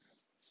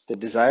The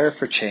desire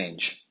for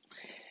change.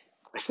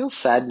 I feel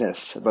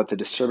sadness about the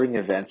disturbing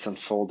events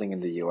unfolding in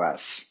the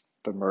US.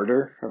 The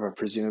murder of a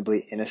presumably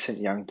innocent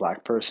young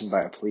black person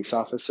by a police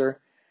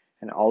officer,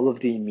 and all of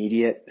the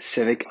immediate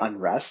civic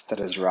unrest that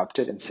has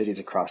erupted in cities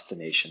across the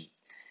nation.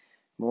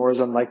 More is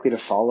unlikely to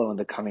follow in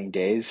the coming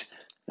days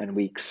and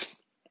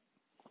weeks.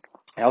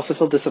 I also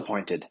feel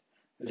disappointed,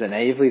 as I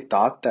naively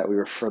thought that we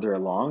were further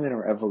along in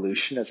our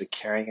evolution as a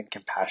caring and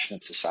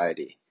compassionate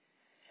society.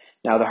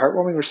 Now, the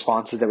heartwarming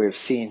responses that we have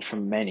seen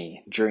from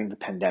many during the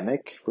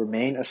pandemic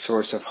remain a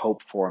source of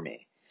hope for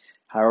me.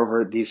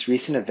 However, these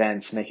recent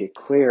events make it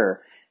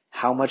clear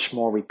how much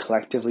more we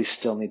collectively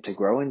still need to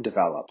grow and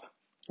develop.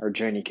 Our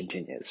journey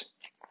continues.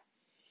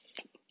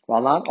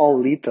 While not all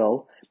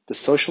lethal, the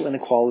social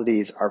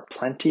inequalities are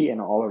plenty and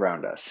all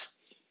around us.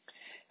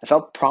 I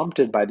felt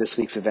prompted by this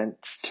week's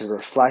events to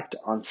reflect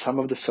on some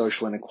of the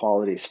social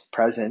inequalities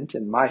present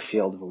in my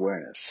field of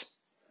awareness.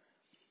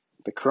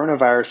 The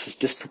coronavirus has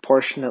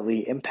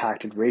disproportionately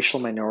impacted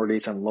racial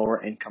minorities and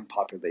lower income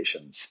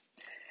populations.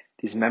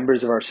 These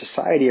members of our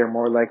society are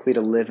more likely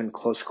to live in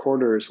close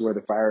quarters where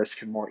the virus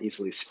can more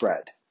easily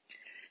spread.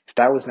 If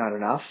that was not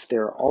enough, they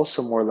are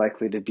also more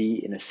likely to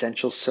be in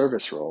essential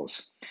service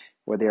roles,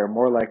 where they are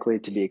more likely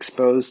to be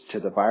exposed to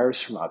the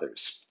virus from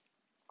others.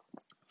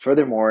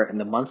 Furthermore, in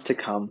the months to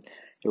come,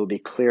 it will be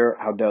clear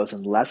how those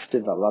in less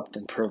developed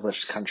and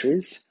privileged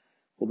countries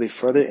will be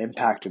further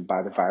impacted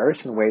by the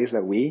virus in ways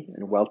that we,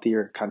 in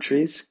wealthier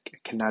countries,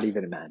 cannot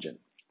even imagine.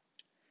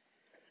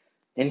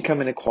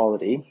 Income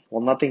inequality,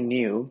 while nothing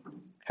new,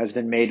 has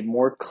been made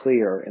more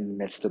clear in the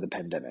midst of the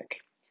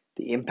pandemic.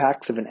 The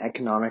impacts of an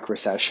economic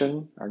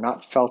recession are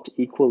not felt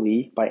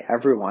equally by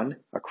everyone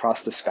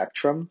across the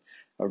spectrum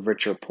of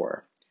rich or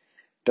poor.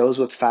 Those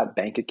with fat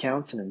bank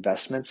accounts and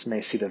investments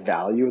may see the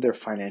value of their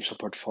financial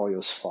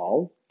portfolios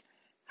fall.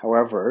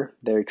 However,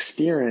 their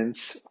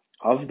experience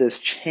of this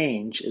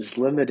change is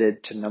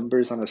limited to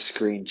numbers on a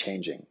screen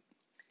changing.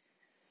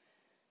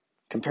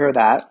 Compare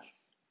that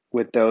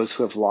with those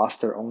who have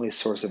lost their only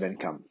source of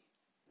income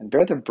and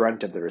bear the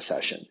brunt of the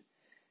recession.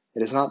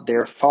 It is not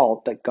their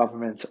fault that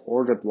governments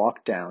ordered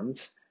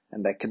lockdowns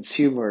and that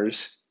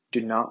consumers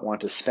do not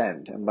want to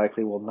spend and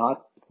likely will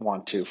not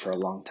want to for a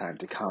long time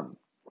to come.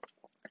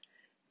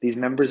 These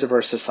members of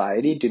our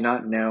society do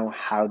not know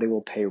how they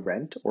will pay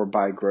rent or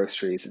buy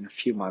groceries in a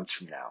few months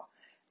from now,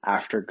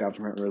 after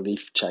government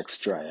relief checks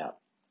dry up.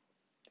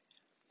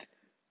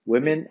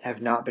 Women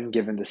have not been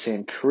given the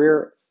same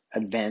career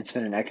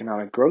advancement and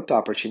economic growth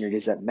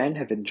opportunities that men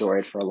have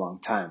enjoyed for a long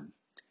time.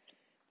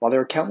 While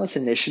there are countless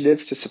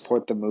initiatives to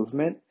support the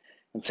movement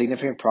and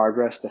significant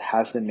progress that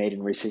has been made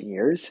in recent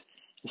years,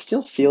 it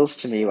still feels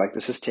to me like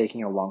this is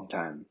taking a long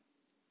time.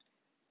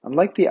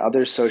 Unlike the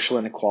other social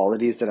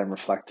inequalities that I'm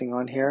reflecting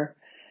on here,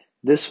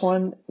 this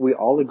one we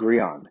all agree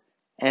on,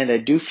 and I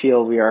do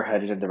feel we are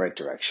headed in the right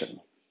direction.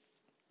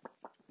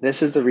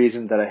 This is the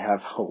reason that I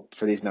have hope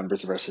for these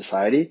members of our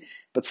society,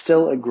 but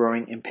still a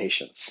growing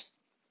impatience.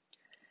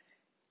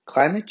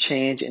 Climate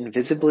change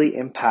invisibly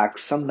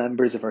impacts some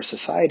members of our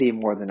society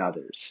more than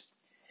others,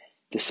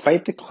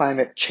 despite the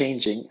climate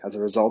changing as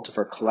a result of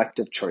our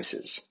collective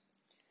choices.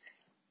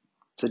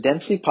 So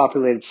densely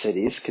populated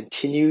cities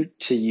continue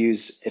to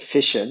use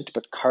efficient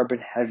but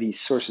carbon-heavy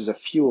sources of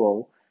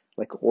fuel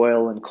like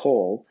oil and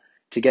coal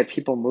to get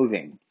people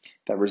moving.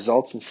 That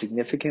results in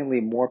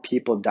significantly more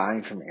people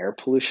dying from air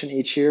pollution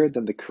each year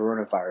than the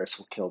coronavirus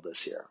will kill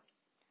this year.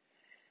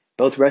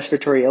 Both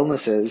respiratory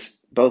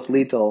illnesses, both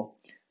lethal,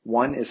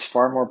 one is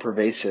far more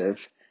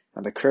pervasive,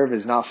 and the curve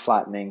is not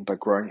flattening but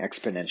growing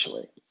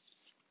exponentially.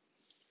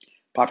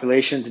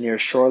 Populations near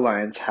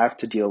shorelines have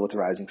to deal with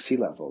rising sea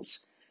levels.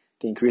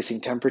 The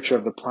increasing temperature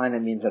of the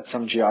planet means that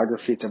some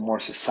geographies are more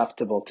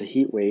susceptible to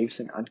heat waves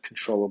and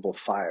uncontrollable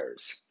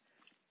fires.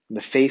 In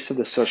the face of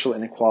the social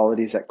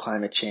inequalities that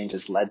climate change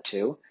has led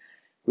to,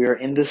 we are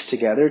in this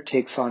together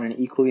takes on an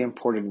equally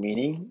important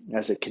meaning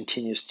as it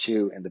continues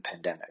to in the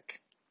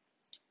pandemic.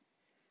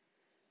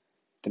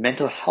 The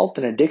mental health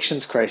and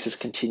addictions crisis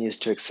continues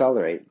to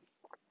accelerate.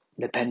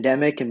 The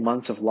pandemic and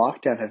months of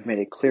lockdown have made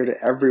it clear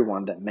to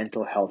everyone that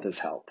mental health is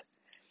health.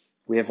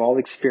 We have all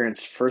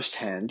experienced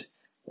firsthand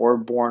or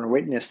borne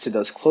witness to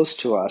those close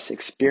to us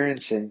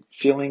experiencing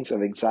feelings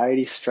of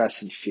anxiety,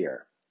 stress, and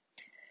fear.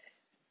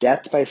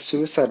 Death by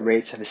suicide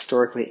rates have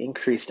historically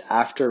increased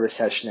after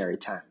recessionary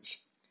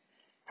times.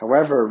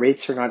 However,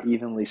 rates are not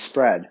evenly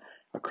spread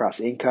across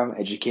income,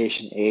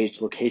 education,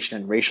 age, location,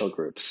 and racial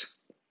groups.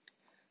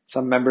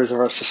 Some members of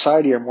our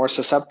society are more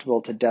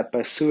susceptible to death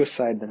by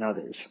suicide than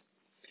others.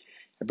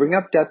 I bring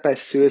up death by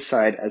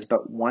suicide as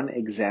but one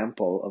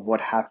example of what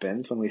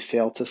happens when we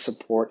fail to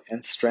support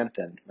and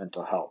strengthen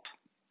mental health.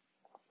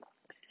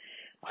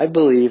 I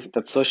believe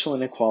that social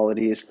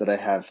inequalities that I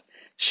have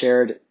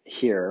shared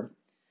here,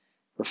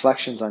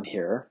 reflections on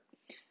here,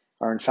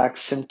 are in fact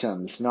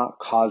symptoms, not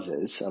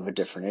causes of a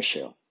different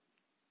issue.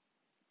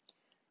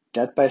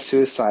 Death by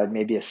suicide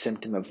may be a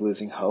symptom of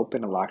losing hope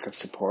and a lack of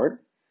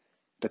support,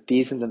 but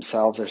these in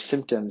themselves are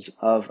symptoms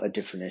of a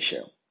different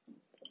issue.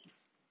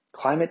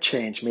 Climate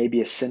change may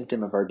be a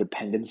symptom of our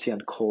dependency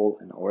on coal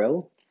and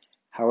oil.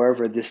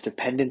 However, this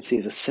dependency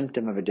is a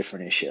symptom of a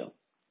different issue.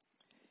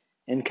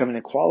 Income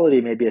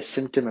inequality may be a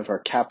symptom of our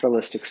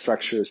capitalistic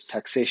structures,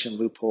 taxation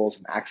loopholes,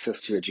 and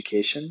access to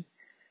education.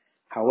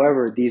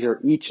 However, these are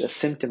each a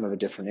symptom of a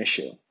different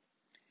issue.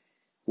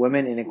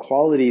 Women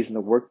inequalities in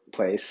the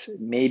workplace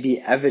may be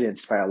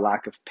evidenced by a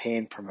lack of pay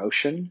and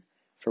promotion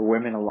for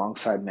women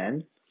alongside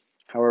men.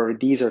 However,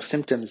 these are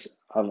symptoms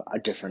of a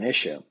different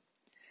issue.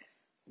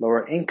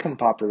 Lower income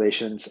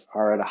populations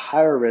are at a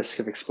higher risk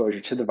of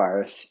exposure to the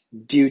virus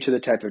due to the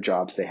type of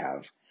jobs they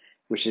have,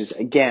 which is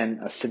again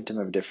a symptom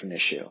of a different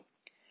issue.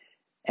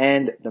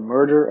 And the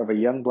murder of a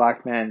young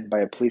black man by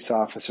a police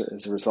officer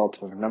is a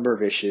result of a number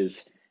of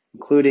issues,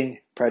 including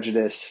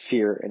prejudice,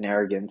 fear, and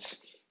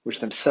arrogance, which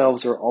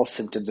themselves are all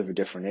symptoms of a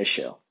different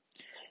issue.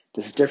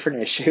 This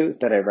different issue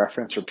that I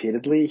reference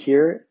repeatedly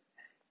here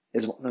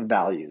is one of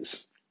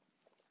values.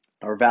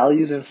 Our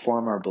values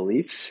inform our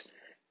beliefs,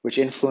 which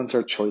influence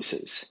our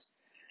choices.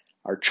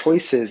 Our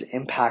choices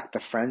impact the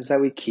friends that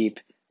we keep,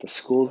 the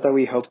schools that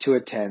we hope to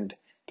attend,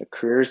 the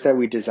careers that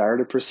we desire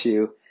to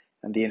pursue,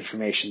 and the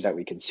information that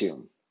we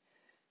consume.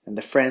 And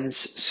the friends,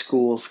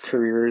 schools,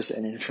 careers,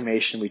 and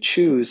information we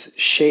choose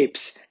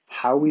shapes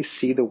how we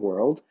see the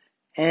world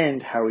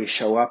and how we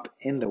show up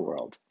in the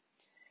world.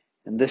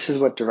 And this is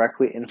what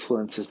directly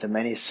influences the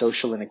many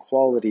social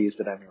inequalities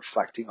that I'm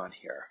reflecting on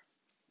here.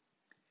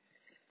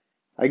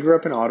 I grew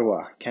up in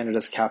Ottawa,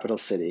 Canada's capital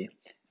city,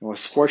 and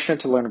was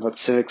fortunate to learn about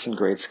civics in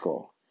grade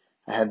school.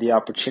 I had the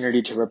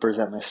opportunity to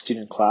represent my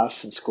student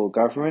class in school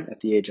government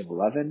at the age of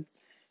 11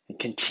 and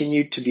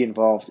continued to be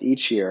involved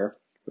each year,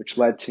 which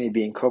led to me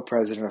being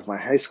co-president of my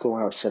high school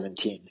when I was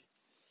 17.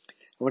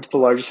 I went to the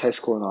largest high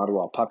school in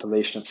Ottawa, a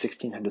population of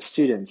 1,600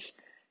 students,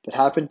 that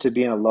happened to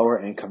be in a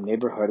lower income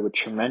neighborhood with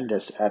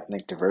tremendous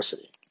ethnic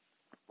diversity.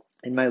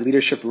 In my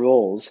leadership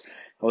roles,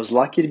 I was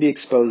lucky to be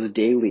exposed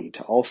daily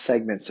to all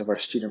segments of our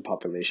student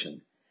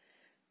population.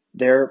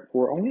 There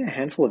were only a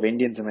handful of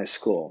Indians in my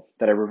school,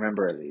 that I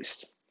remember at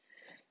least.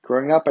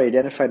 Growing up, I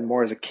identified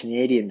more as a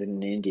Canadian than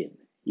an Indian,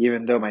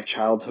 even though my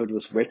childhood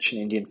was rich in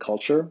Indian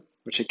culture,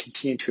 which I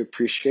continue to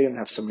appreciate and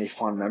have so many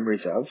fond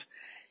memories of.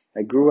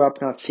 I grew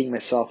up not seeing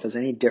myself as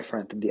any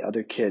different than the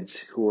other kids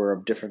who were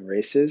of different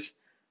races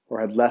or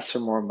had less or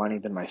more money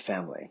than my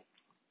family.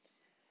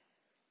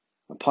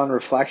 Upon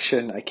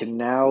reflection, I can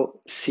now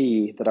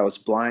see that I was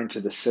blind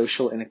to the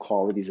social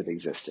inequalities that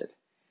existed.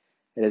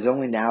 It is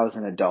only now as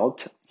an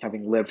adult,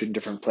 having lived in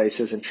different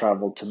places and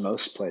traveled to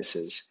most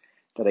places,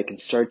 that I can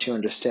start to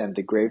understand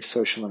the grave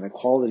social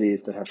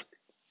inequalities that have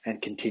and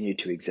continue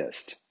to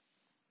exist.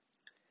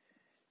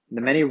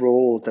 The many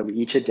roles that we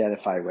each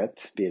identify with,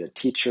 be it a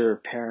teacher,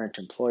 parent,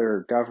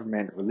 employer,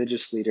 government,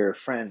 religious leader,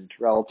 friend,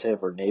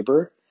 relative, or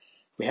neighbor,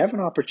 we have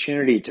an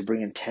opportunity to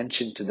bring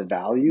attention to the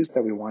values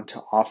that we want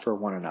to offer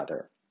one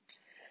another.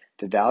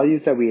 The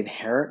values that we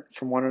inherit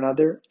from one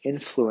another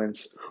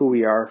influence who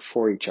we are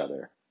for each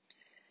other.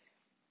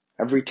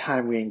 Every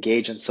time we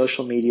engage in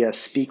social media,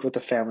 speak with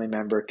a family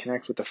member,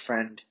 connect with a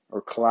friend,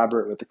 or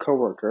collaborate with a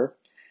coworker,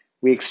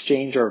 we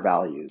exchange our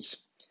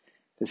values.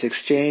 This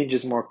exchange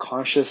is more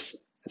unconscious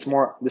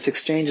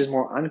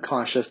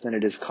than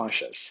it is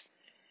conscious.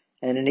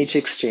 And in each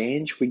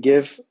exchange, we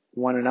give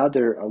one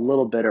another a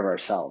little bit of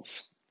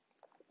ourselves.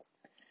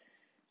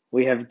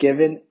 We have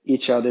given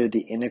each other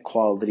the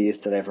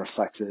inequalities that I've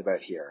reflected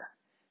about here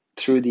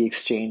through the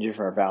exchange of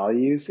our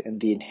values and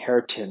the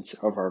inheritance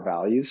of our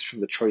values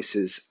from the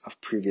choices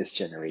of previous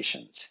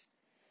generations.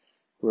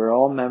 We're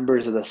all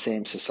members of the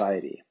same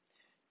society.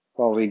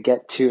 While we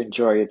get to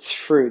enjoy its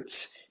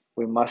fruits,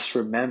 we must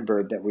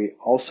remember that we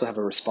also have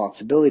a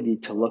responsibility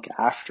to look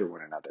after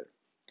one another.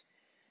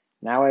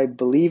 Now, I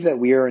believe that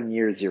we are in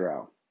year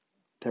 0.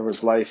 There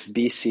was life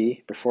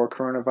BC before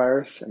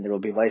coronavirus, and there will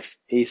be life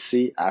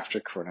AC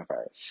after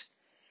coronavirus.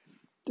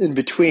 In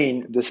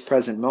between this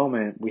present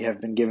moment, we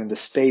have been given the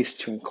space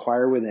to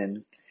inquire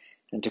within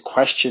and to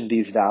question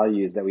these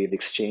values that we have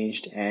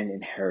exchanged and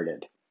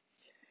inherited.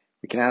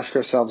 We can ask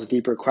ourselves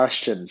deeper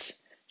questions,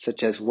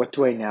 such as, what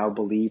do I now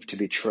believe to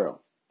be true?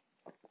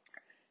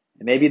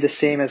 It may be the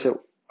same as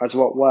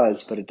what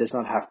was, but it does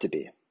not have to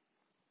be.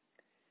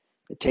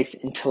 It takes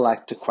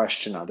intellect to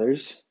question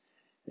others.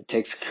 It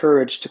takes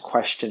courage to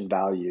question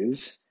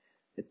values.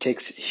 It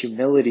takes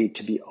humility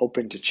to be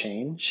open to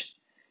change.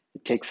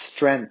 It takes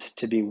strength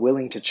to be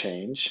willing to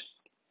change.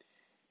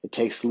 It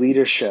takes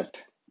leadership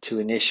to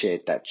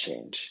initiate that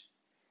change.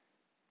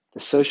 The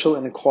social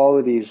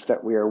inequalities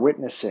that we are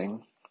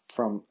witnessing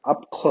from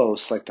up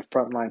close, like the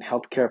frontline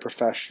healthcare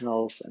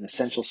professionals and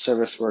essential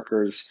service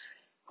workers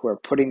who are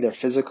putting their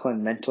physical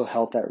and mental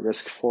health at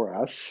risk for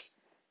us,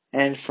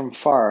 and from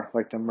far,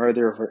 like the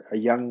murder of a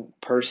young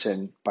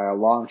person by a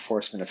law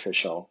enforcement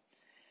official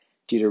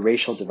due to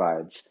racial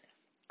divides,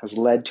 has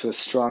led to a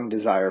strong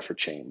desire for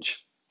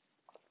change.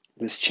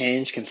 This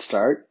change can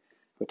start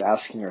with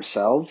asking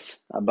ourselves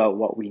about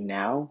what we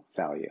now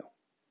value.